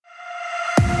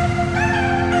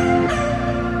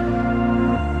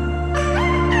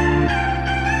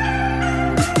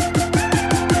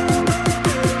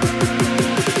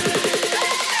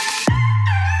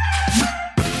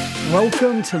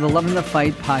Welcome to the Love in the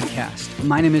Fight podcast.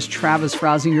 My name is Travis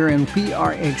Rosinger, and we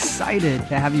are excited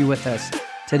to have you with us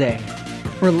today.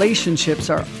 Relationships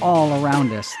are all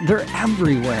around us. They're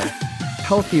everywhere.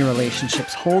 Healthy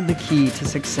relationships hold the key to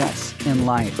success in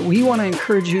life. We want to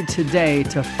encourage you today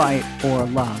to fight for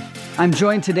love. I'm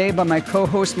joined today by my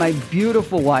co-host, my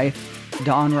beautiful wife,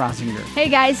 Dawn Rosinger. Hey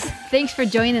guys, thanks for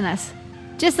joining us.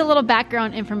 Just a little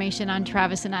background information on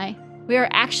Travis and I. We are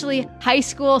actually high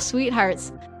school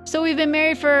sweethearts. So we've been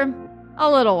married for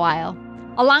a little while.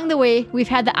 Along the way, we've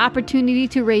had the opportunity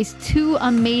to raise two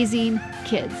amazing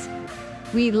kids.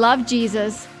 We love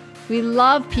Jesus, we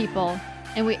love people,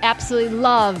 and we absolutely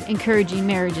love encouraging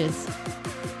marriages.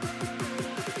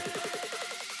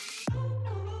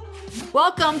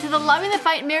 Welcome to the Love in the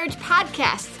Fight Marriage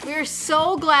podcast. We are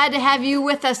so glad to have you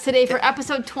with us today for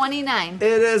episode 29. It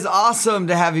is awesome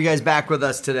to have you guys back with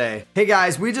us today. Hey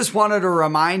guys, we just wanted to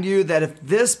remind you that if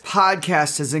this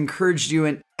podcast has encouraged you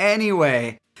in any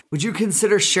way, would you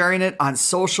consider sharing it on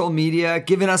social media,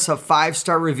 giving us a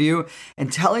 5-star review,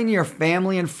 and telling your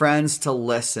family and friends to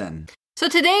listen? So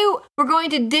today we're going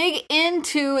to dig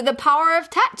into the power of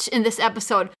touch in this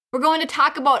episode. We're going to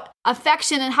talk about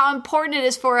affection and how important it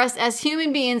is for us as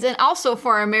human beings and also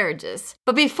for our marriages.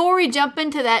 But before we jump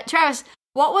into that, Travis,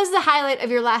 what was the highlight of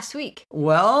your last week?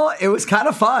 Well, it was kind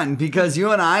of fun because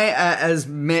you and I,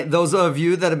 those of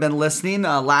you that have been listening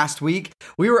last week,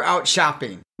 we were out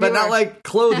shopping, but not like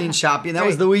clothing shopping. That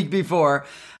was the week before.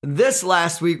 This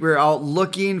last week, we were out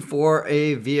looking for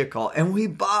a vehicle, and we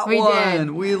bought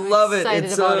one. We love it.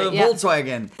 It's a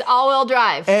Volkswagen. It's all-wheel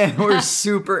drive. And we're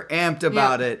super amped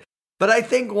about it. But I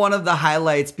think one of the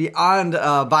highlights beyond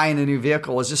buying a new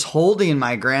vehicle was just holding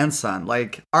my grandson,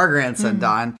 like our grandson,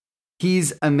 Don.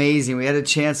 He's amazing. We had a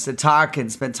chance to talk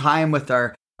and spend time with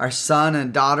our son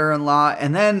and daughter-in-law.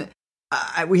 And then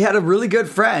we had a really good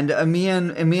friend, me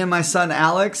and my son,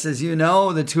 Alex. As you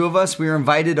know, the two of us, we were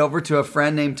invited over to a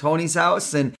friend named Tony's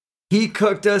house. And he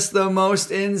cooked us the most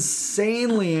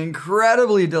insanely,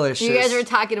 incredibly delicious You guys were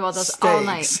talking about those steaks. all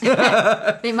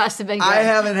night. They must have been good. I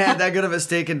haven't had that good of a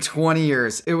steak in 20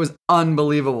 years. It was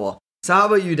unbelievable. So how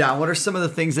about you, Don? What are some of the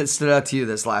things that stood out to you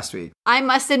this last week? I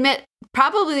must admit,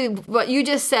 probably what you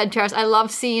just said, Travis. I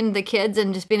love seeing the kids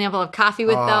and just being able to have coffee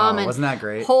with them. And wasn't that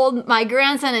great? Hold my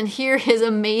grandson and hear his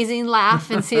amazing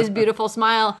laugh and see his beautiful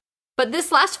smile. But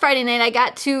this last Friday night, I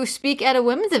got to speak at a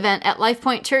women's event at Life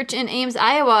Point Church in Ames,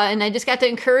 Iowa. And I just got to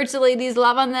encourage the ladies,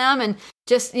 love on them, and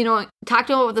just, talk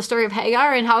to them about the story of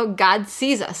Hagar and how God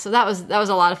sees us. So that was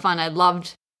a lot of fun. I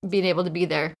loved being able to be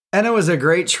there. And it was a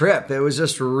great trip. It was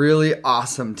just really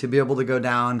awesome to be able to go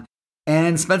down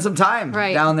and spend some time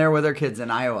down there with our kids in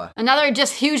Iowa. Another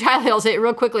just huge highlight, I'll say it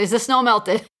real quickly, is the snow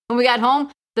melted. When we got home,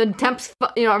 the temps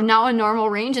are now in normal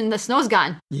range and the snow's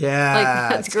gone. Yeah,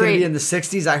 that's it's great. Going to be in the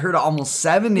 60s. I heard almost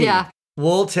 70. Yeah.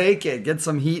 We'll take it. Get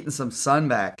some heat and some sun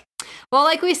back. Well,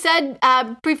 like we said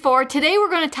before, today we're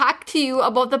going to talk to you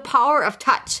about the power of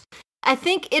touch. I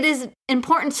think it is an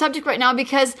important subject right now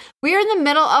because we are in the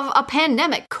middle of a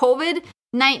pandemic,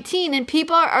 COVID-19, and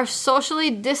people are socially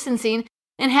distancing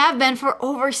and have been for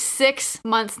over 6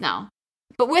 months now.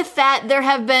 But with that, there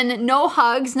have been no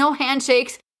hugs, no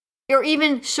handshakes, or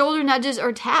even shoulder nudges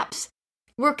or taps.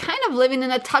 We're kind of living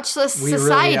in a touchless society. We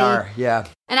really are, yeah.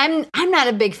 And I'm not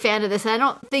a big fan of this, and I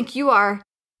don't think you are.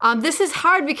 This is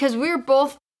hard because we're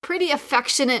both pretty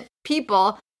affectionate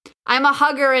people. I'm a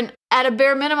hugger, and at a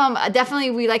bare minimum,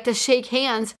 definitely we like to shake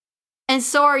hands. And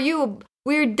so are you.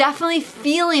 We're definitely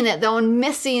feeling it, though, and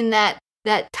missing that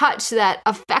touch, that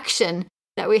affection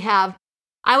that we have.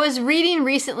 I was reading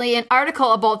recently an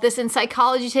article about this in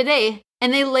Psychology Today,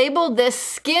 and they labeled this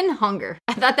skin hunger.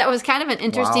 I thought that was kind of an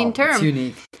interesting term. It's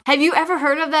unique. Have you ever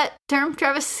heard of that term,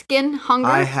 Travis, skin hunger?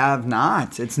 I have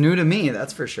not. It's new to me,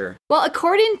 that's for sure. Well,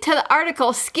 according to the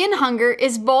article, skin hunger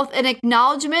is both an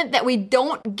acknowledgement that we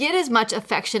don't get as much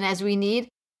affection as we need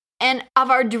and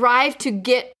of our drive to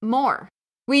get more.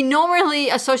 We normally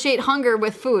associate hunger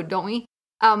with food, don't we?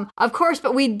 Of course,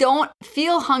 but we don't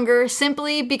feel hunger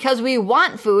simply because we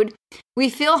want food. We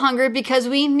feel hunger because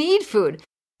we need food.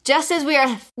 Just as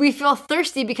we feel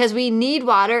thirsty because we need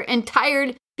water and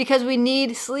tired because we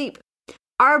need sleep.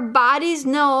 Our bodies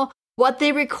know what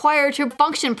they require to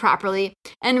function properly,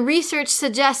 and research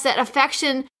suggests that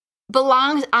affection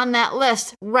belongs on that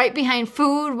list, right behind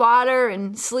food, water,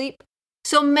 and sleep.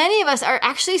 So many of us are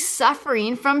actually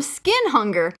suffering from skin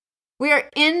hunger. We are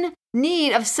in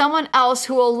need of someone else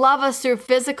who will love us through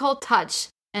physical touch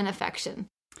and affection.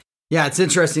 Yeah, it's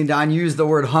interesting, Don. You used the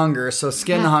word hunger, so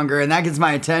skin hunger, and that gets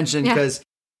my attention because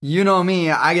you know me,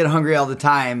 I get hungry all the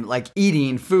time, like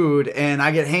eating food, and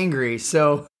I get hangry.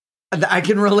 So I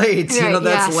can relate. Right,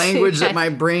 That's yes. language that my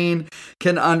brain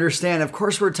can understand. Of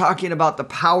course, we're talking about the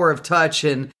power of touch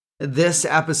in this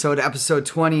episode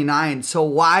 29. So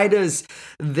why does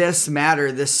this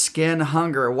matter, this skin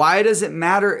hunger? Why does it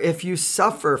matter if you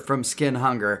suffer from skin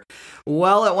hunger?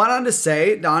 Well, it went on to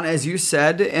say, Dawn, as you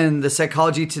said in the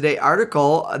Psychology Today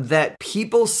article, that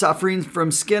people suffering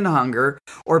from skin hunger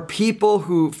or people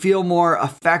who feel more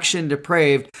affection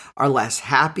depraved are less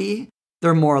happy.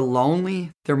 They're more lonely.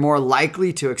 They're more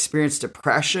likely to experience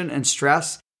depression and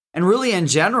stress. And really, in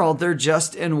general, they're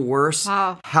just in worse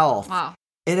health. Wow.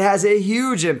 It has a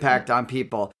huge impact on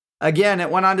people. Again, it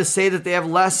went on to say that they have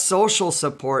less social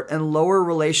support and lower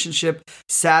relationship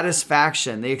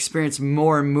satisfaction. They experience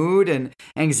more mood and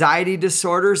anxiety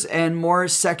disorders and more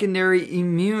secondary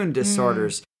immune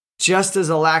disorders. Just as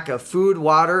a lack of food,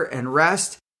 water, and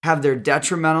rest have their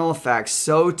detrimental effects,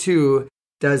 so too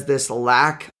does this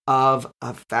lack of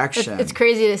affection. It's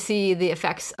crazy to see the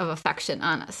effects of affection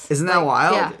on us. Isn't that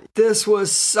wild? Yeah. This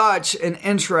was such an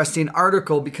interesting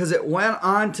article because it went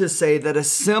on to say that a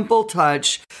simple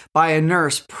touch by a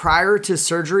nurse prior to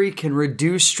surgery can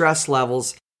reduce stress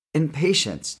levels in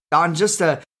patients on just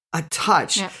a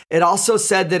touch. Yeah. It also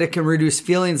said that it can reduce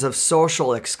feelings of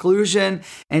social exclusion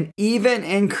and even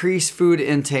increase food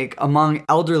intake among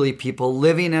elderly people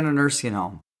living in a nursing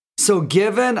home. So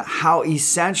given how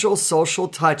essential social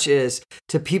touch is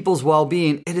to people's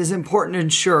well-being, it is important to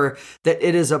ensure that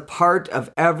it is a part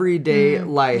of everyday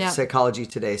life, yeah. Psychology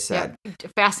Today said. Yeah.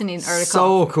 Fascinating article.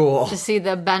 So cool. To see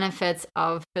the benefits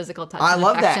of physical touch. I and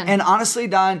love affection. that. And honestly,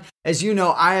 Don, as you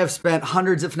know, I have spent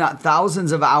hundreds, if not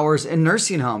thousands of hours in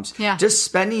nursing homes. Yeah. Just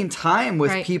spending time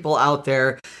with Right. people out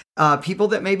there. People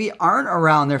that maybe aren't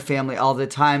around their family all the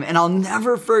time. And I'll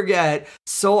never forget,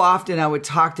 so often I would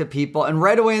talk to people, and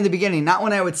right away in the beginning, not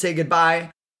when I would say goodbye,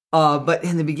 but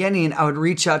in the beginning, I would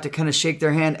reach out to kind of shake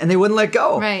their hand, and they wouldn't let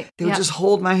go. Right. They would Yep. just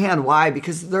hold my hand. Why?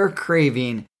 Because they're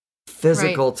craving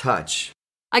physical touch.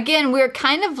 Again, we're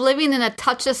kind of living in a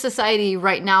touchless society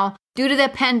right now due to the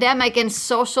pandemic and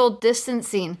social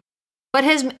distancing. But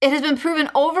it has been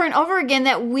proven over and over again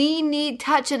that we need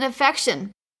touch and affection.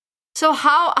 So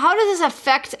how does this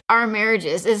affect our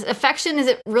marriages? Is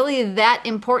it really that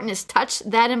important? Is touch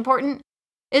that important?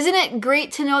 Isn't it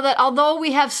great to know that although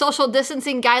we have social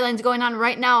distancing guidelines going on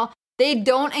right now, they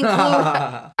don't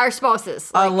include our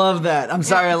spouses? I love that. I'm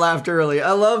sorry I laughed early.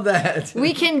 I love that.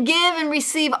 We can give and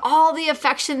receive all the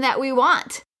affection that we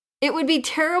want. It would be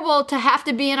terrible to have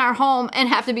to be in our home and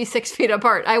have to be 6 feet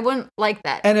apart. I wouldn't like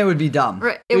that. And it would be dumb.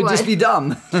 Right, it would just be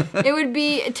dumb. It would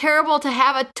be terrible to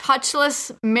have a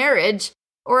touchless marriage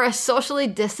or a socially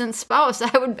distant spouse.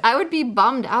 I would be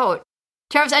bummed out.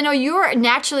 Travis, I know you're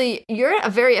a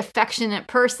very affectionate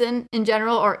person in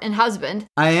general, and husband.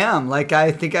 I am.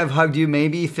 I think I've hugged you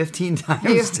maybe 15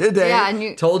 times today. Yeah,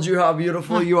 and told you how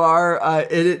beautiful you are.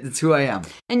 It's who I am.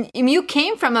 And you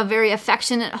came from a very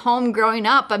affectionate home growing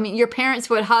up. I mean, your parents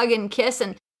would hug and kiss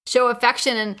and show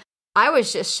affection, and I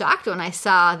was just shocked when I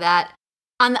saw that.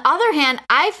 On the other hand,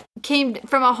 I came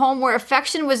from a home where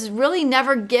affection was really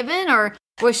never given or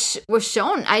was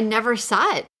shown. I never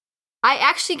saw it. I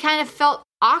actually kind of felt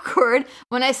awkward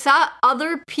when I saw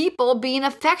other people being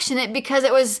affectionate because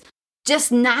it was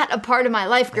just not a part of my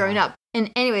life growing up.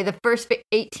 And anyway, the first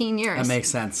 18 years. That makes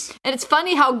sense. And it's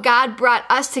funny how God brought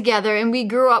us together and we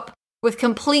grew up with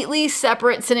completely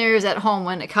separate scenarios at home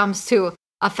when it comes to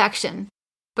affection.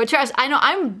 But Travis, I know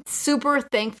I'm super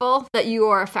thankful that you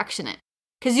are affectionate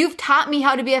because you've taught me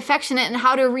how to be affectionate and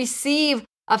how to receive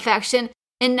affection.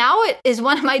 And now it is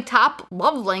one of my top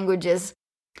love languages.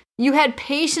 You had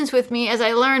patience with me as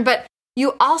I learned, but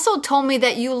you also told me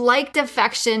that you liked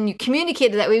affection. You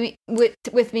communicated that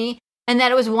with me, and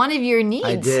that it was one of your needs.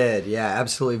 I did, yeah,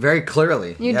 absolutely. Very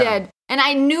clearly. You did. And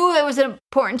I knew it was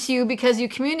important to you because you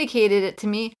communicated it to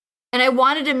me. And I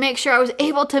wanted to make sure I was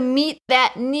able to meet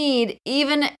that need,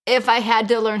 even if I had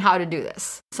to learn how to do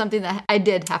this. Something that I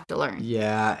did have to learn.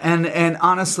 Yeah. And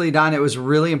honestly, Don, it was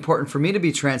really important for me to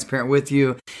be transparent with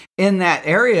you in that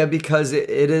area because it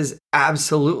is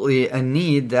absolutely a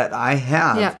need that I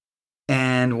have. Yep.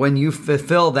 And when you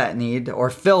fulfill that need, or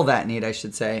fill that need, I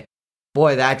should say,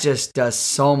 boy, that just does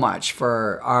so much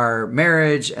for our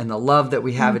marriage and the love that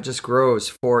we have. It just grows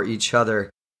for each other.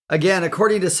 Again,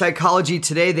 according to Psychology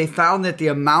Today, they found that the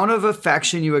amount of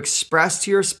affection you express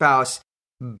to your spouse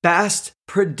best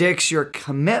predicts your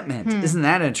commitment. Isn't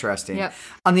that interesting? Yep.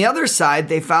 On the other side,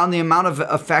 they found the amount of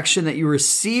affection that you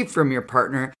receive from your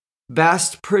partner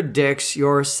best predicts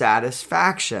your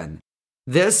satisfaction.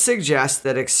 This suggests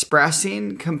that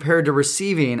expressing compared to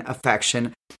receiving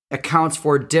affection accounts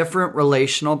for different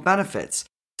relational benefits.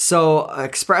 So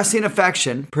expressing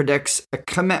affection predicts a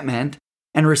commitment,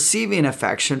 and receiving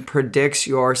affection predicts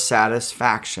your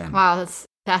satisfaction. Wow, that's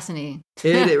fascinating.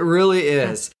 It really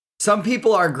is. Some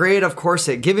people are great, of course,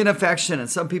 at giving affection, and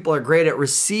some people are great at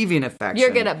receiving affection.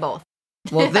 You're good at both.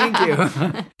 Well, thank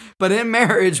you. But in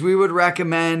marriage, we would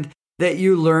recommend that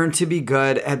you learn to be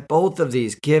good at both of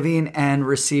these, giving and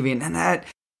receiving. And that,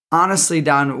 honestly,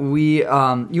 Don, you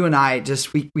and I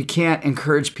we can't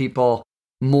encourage people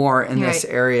more in this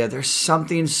area. There's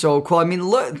something so cool. I mean,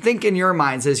 think in your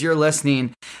minds as you're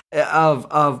listening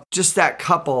of just that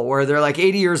couple where they're like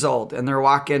 80 years old and they're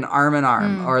walking arm in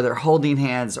arm, or they're holding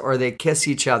hands, or they kiss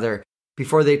each other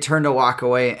before they turn to walk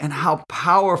away, and how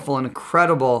powerful and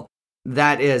incredible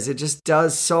that is. It just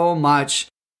does so much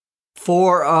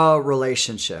for a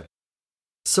relationship.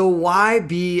 So why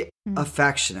be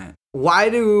affectionate? Why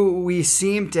do we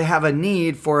seem to have a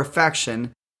need for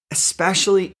affection,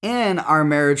 especially in our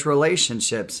marriage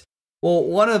relationships? Well,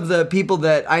 one of the people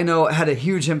that I know had a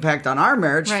huge impact on our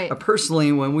marriage,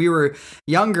 personally, when we were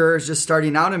younger, just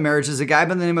starting out in marriage, is a guy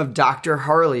by the name of Dr.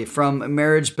 Harley from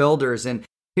Marriage Builders. And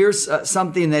here's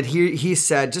something that he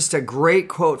said, just a great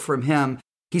quote from him.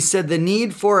 He said, "The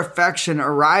need for affection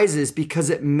arises because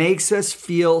it makes us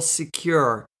feel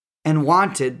secure and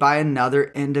wanted by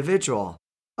another individual.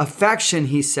 Affection,"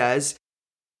 he says,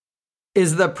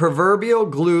 "is the proverbial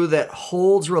glue that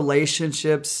holds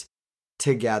relationships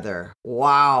together."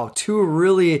 Wow, two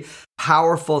really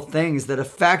powerful things. That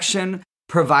affection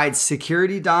provides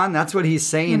security, Don. That's what he's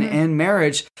saying in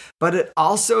marriage. But it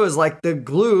also is like the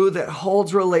glue that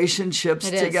holds relationships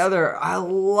together. I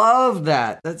love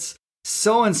that. That's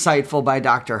so insightful by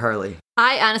Dr. Harley.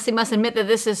 I honestly must admit that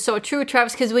this is so true,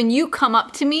 Travis, because when you come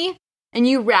up to me and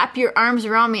you wrap your arms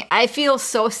around me, I feel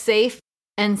so safe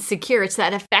and secure. It's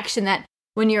that affection that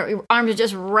when your arms are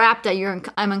just wrapped,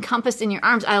 I'm encompassed in your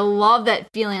arms. I love that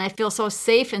feeling. I feel so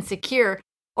safe and secure.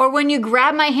 Or when you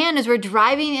grab my hand as we're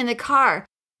driving in the car,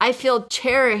 I feel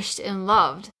cherished and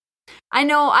loved. I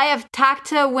know I have talked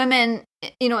to women,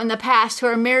 in the past who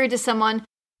are married to someone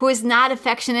who is not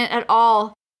affectionate at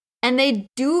all. And they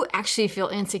do actually feel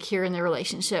insecure in their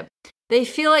relationship. They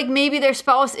feel like maybe their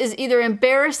spouse is either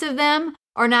embarrassed of them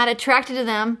or not attracted to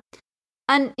them.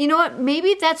 And you know what?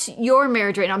 Maybe that's your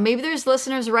marriage right now. Maybe there's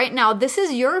listeners right now. This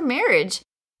is your marriage.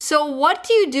 So what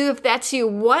do you do if that's you?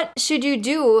 What should you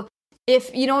do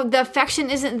if, the affection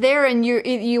isn't there and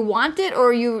you want it,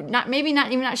 or you maybe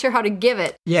not even sure how to give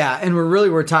it? Yeah. And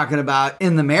we're talking about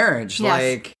in the marriage. Yes.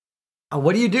 Like,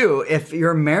 what do you do if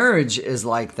your marriage is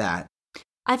like that?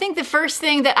 I think the first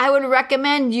thing that I would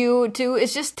recommend you do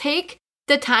is just take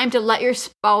the time to let your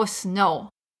spouse know.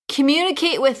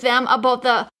 Communicate with them about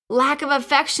the lack of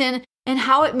affection and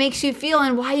how it makes you feel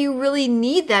and why you really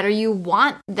need that or you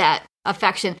want that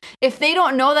affection. If they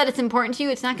don't know that it's important to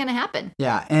you, it's not going to happen.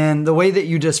 Yeah, and the way that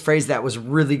you just phrased that was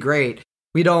really great.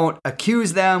 We don't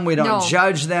accuse them. We don't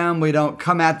judge them. We don't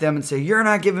come at them and say, "You're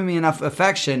not giving me enough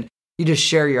affection." You just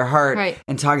share your heart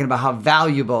and talking about how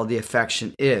valuable the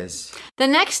affection is. The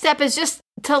next step is just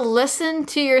to listen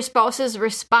to your spouse's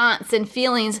response and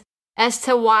feelings as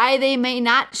to why they may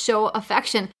not show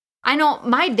affection. I know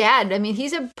my dad,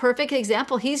 he's a perfect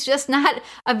example. He's just not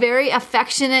a very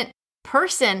affectionate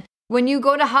person. When you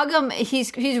go to hug him,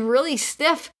 he's really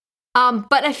stiff.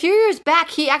 But a few years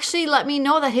back, he actually let me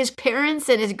know that his parents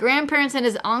and his grandparents and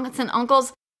his aunts and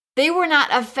uncles, they were not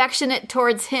affectionate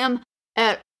towards him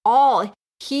at all.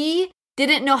 He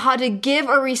didn't know how to give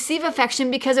or receive affection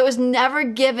because it was never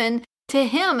given to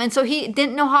him. And so he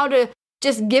didn't know how to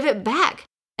just give it back.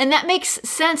 And that makes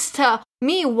sense to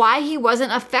me why he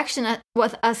wasn't affectionate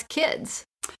with us kids.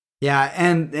 Yeah,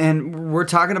 and we're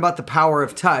talking about the power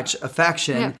of touch,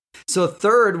 affection. Yeah. So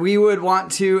third, we would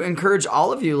want to encourage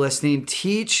all of you listening,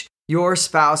 teach your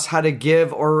spouse how to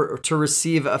give or to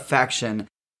receive affection.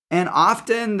 And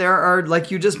often there are,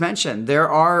 like you just mentioned,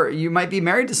 you might be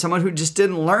married to someone who just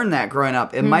didn't learn that growing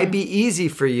up. It might be easy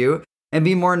for you and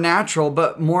be more natural,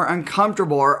 but more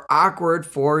uncomfortable or awkward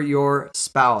for your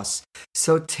spouse.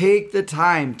 So take the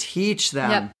time, teach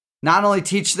them. Yep. Not only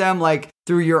teach them like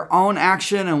through your own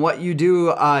action and what you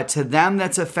do to them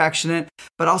that's affectionate,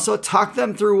 but also talk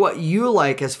them through what you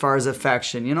like as far as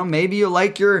affection. Maybe you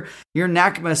like your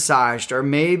neck massaged, or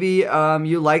maybe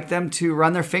you like them to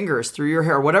run their fingers through your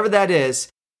hair, whatever that is.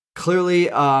 Clearly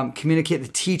communicate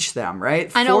to teach them,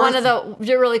 right? I know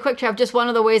really quick, Trav, just one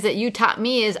of the ways that you taught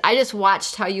me is I just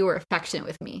watched how you were affectionate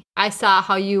with me. I saw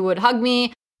how you would hug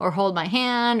me or hold my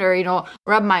hand or,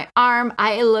 rub my arm.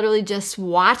 I literally just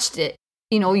watched it,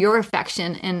 your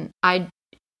affection. And I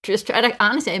just tried to,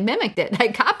 honestly, I mimicked it. I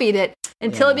copied it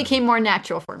until it became more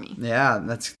natural for me. Yeah,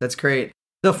 that's great.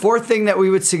 The fourth thing that we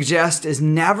would suggest is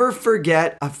never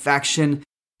forget affection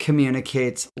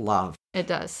communicates love. It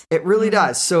does. It really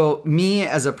does. So me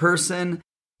as a person,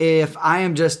 if I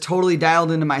am just totally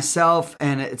dialed into myself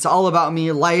and it's all about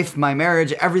me, life, my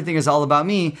marriage, everything is all about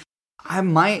me, I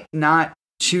might not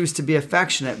choose to be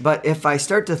affectionate. But if I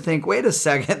start to think, wait a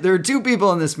second, there are two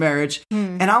people in this marriage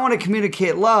and I want to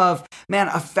communicate love, man,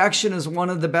 affection is one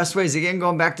of the best ways. Again,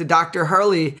 going back to Dr.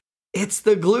 Harley, it's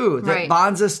the glue that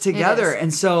bonds us together.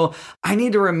 And so I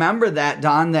need to remember that,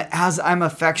 Dawn, that as I'm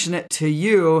affectionate to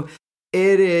you,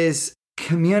 it is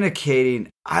communicating,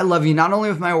 I love you, not only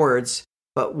with my words,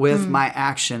 but with my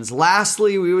actions.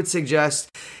 Lastly, we would suggest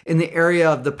in the area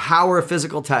of the power of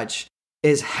physical touch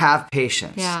is have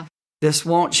patience. Yeah. This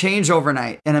won't change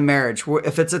overnight in a marriage,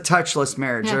 if it's a touchless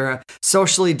marriage or a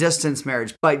socially distanced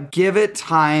marriage, but give it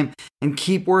time and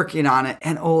keep working on it,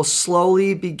 and it will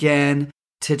slowly begin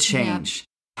to change.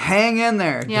 Hang in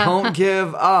there. Don't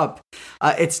give up.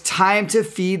 It's time to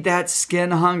feed that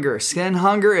skin hunger. Skin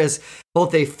hunger is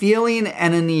both a feeling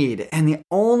and a need. And the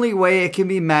only way it can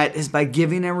be met is by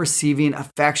giving and receiving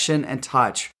affection and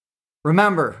touch.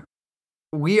 Remember,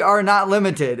 we are not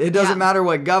limited. It doesn't matter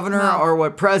what governor or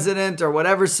what president or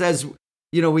whatever says,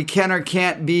 we can or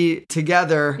can't be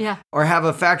together or have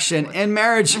affection. In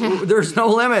marriage, there's no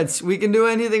limits. We can do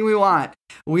anything we want.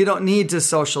 We don't need to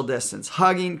social distance.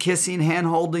 Hugging, kissing,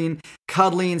 hand-holding,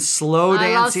 cuddling, slow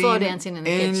dancing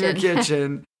in your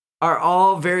kitchen are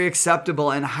all very acceptable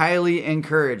and highly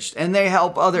encouraged. And they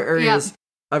help other areas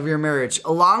of your marriage.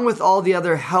 Along with all the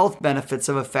other health benefits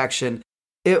of affection,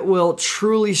 it will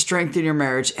truly strengthen your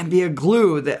marriage and be a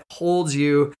glue that holds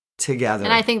you together.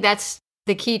 And I think that's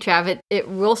the key, Trav. It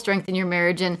will strengthen your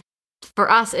marriage. And for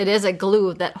us, it is a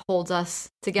glue that holds us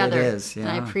together. It is, And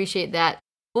I appreciate that.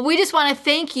 Well, we just want to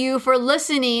thank you for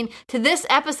listening to this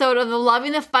episode of the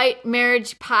Loving the Fight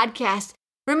Marriage Podcast.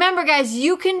 Remember, guys,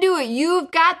 you can do it.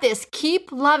 You've got this.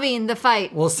 Keep loving the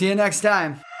fight. We'll see you next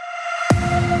time.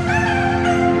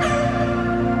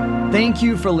 Thank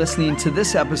you for listening to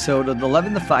this episode of the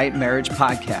Loving the Fight Marriage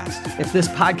Podcast. If this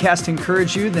podcast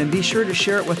encouraged you, then be sure to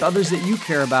share it with others that you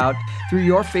care about through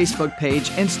your Facebook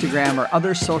page, Instagram, or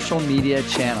other social media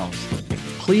channels.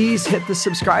 Please hit the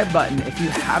subscribe button if you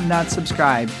have not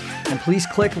subscribed, and please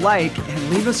click like and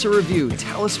leave us a review.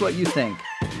 Tell us what you think.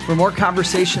 For more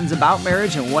conversations about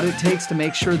marriage and what it takes to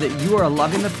make sure that you are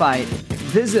loving the fight,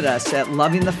 visit us at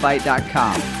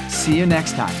lovingthefight.com. See you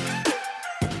next time.